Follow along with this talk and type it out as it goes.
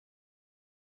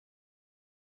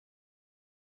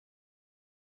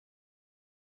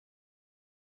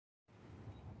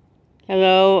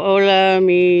Hello, hola,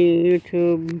 mi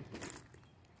YouTube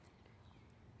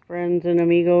friends and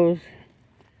amigos.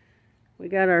 We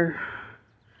got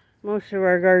most of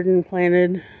our garden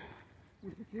planted.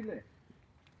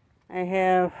 I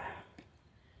have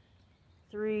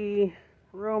 3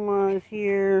 Romas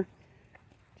here,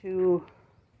 2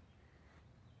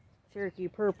 Cherokee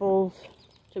purples,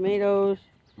 tomatoes,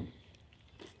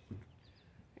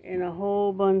 and a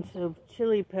whole bunch of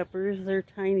chili peppers. They're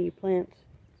tiny plants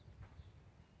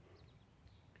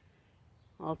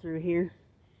all through here.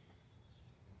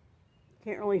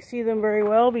 Can't really see them very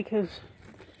well because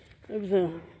of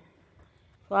the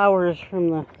flowers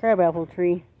from the crabapple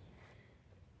tree.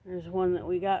 There's one that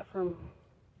we bought from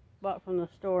the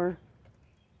store.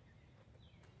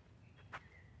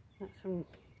 Got some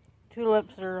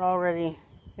tulips that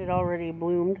had already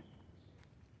bloomed.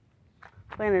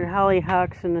 Planted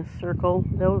hollyhocks in a circle.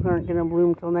 Those aren't going to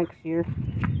bloom till next year.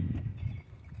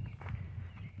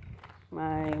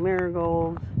 My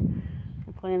marigolds.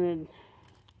 I planted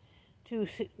two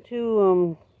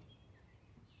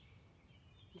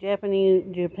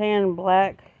Japan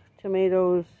black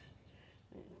tomatoes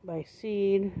by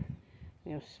seed.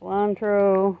 We have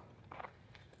cilantro.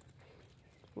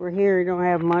 We're here, we don't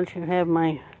have much. I have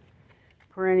my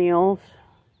perennials,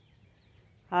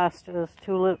 hostas,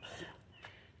 tulips,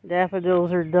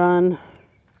 daffodils are done.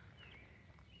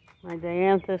 My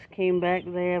dianthus came back,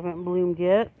 they haven't bloomed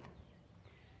yet.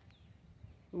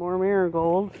 More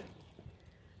marigolds.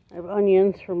 I have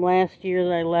onions from last year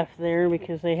that I left there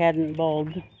because they hadn't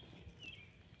bulbed.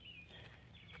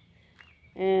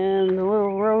 And the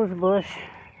little rose bush.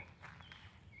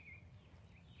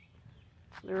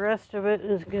 The rest of it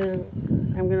is good.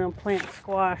 I'm going to plant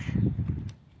squash.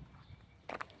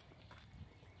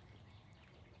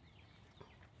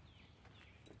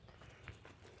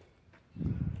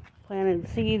 Planted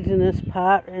seeds in this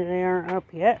pot and they aren't up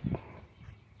yet.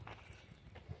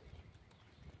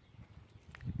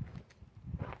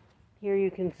 Here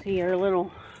you can see our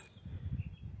little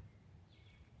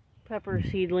pepper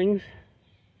seedlings.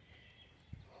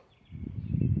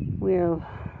 We have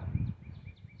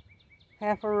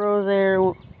half a row there.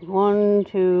 1,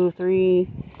 2, 3,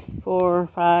 4,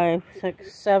 5,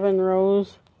 6, 7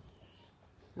 rows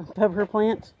of pepper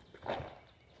plants.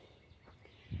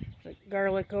 The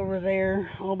garlic over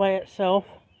there all by itself.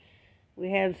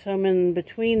 We had some in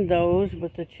between those,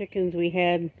 but the chickens we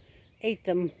had ate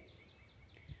them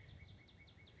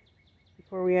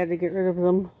before we had to get rid of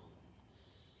them.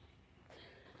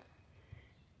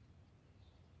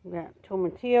 We got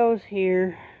tomatillos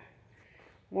here.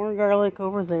 More garlic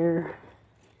over there.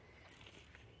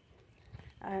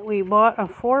 We bought a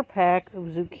 4-pack of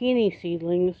zucchini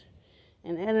seedlings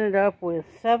and ended up with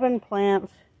 7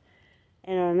 plants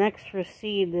and an extra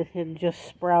seed that had just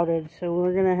sprouted. So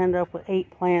we're going to end up with 8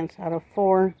 plants out of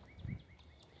 4.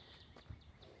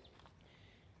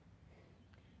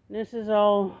 This is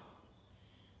all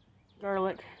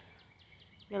garlic.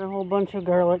 Got a whole bunch of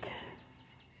garlic.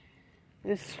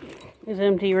 This is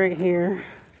empty right here.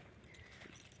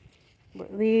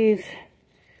 But these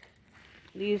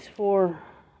 4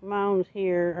 mounds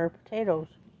here are potatoes.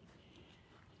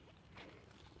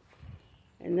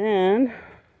 And then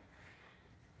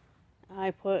I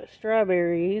put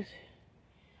strawberries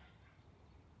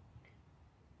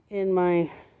in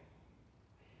my,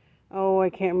 I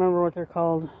can't remember what they're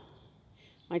called.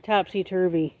 My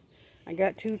topsy-turvy. I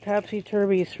got 2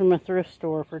 topsy-turvies from a thrift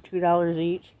store for $2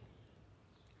 each.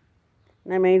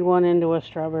 And I made one into a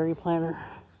strawberry planter.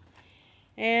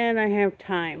 And I have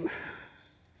thyme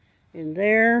in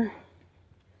there.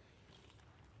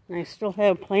 And I still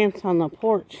have plants on the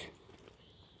porch.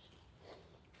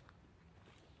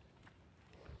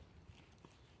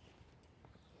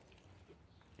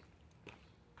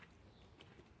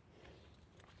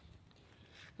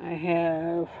 I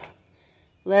have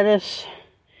lettuce.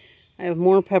 I have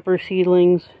more pepper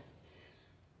seedlings.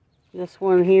 This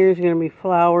one here is going to be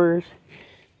flowers.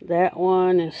 That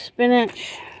one is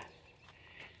spinach.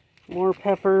 More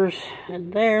peppers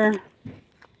in there.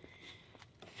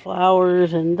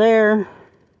 Flowers in there.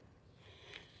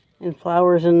 And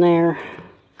flowers in there.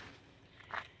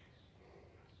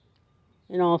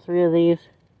 In all 3 of these.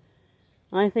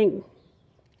 I think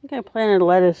I planted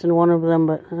lettuce in one of them,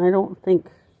 but I don't think,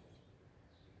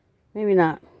 maybe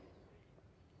not.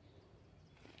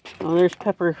 Oh, there's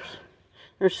peppers.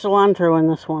 There's cilantro in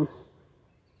this one.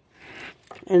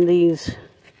 And these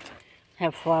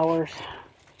have flowers.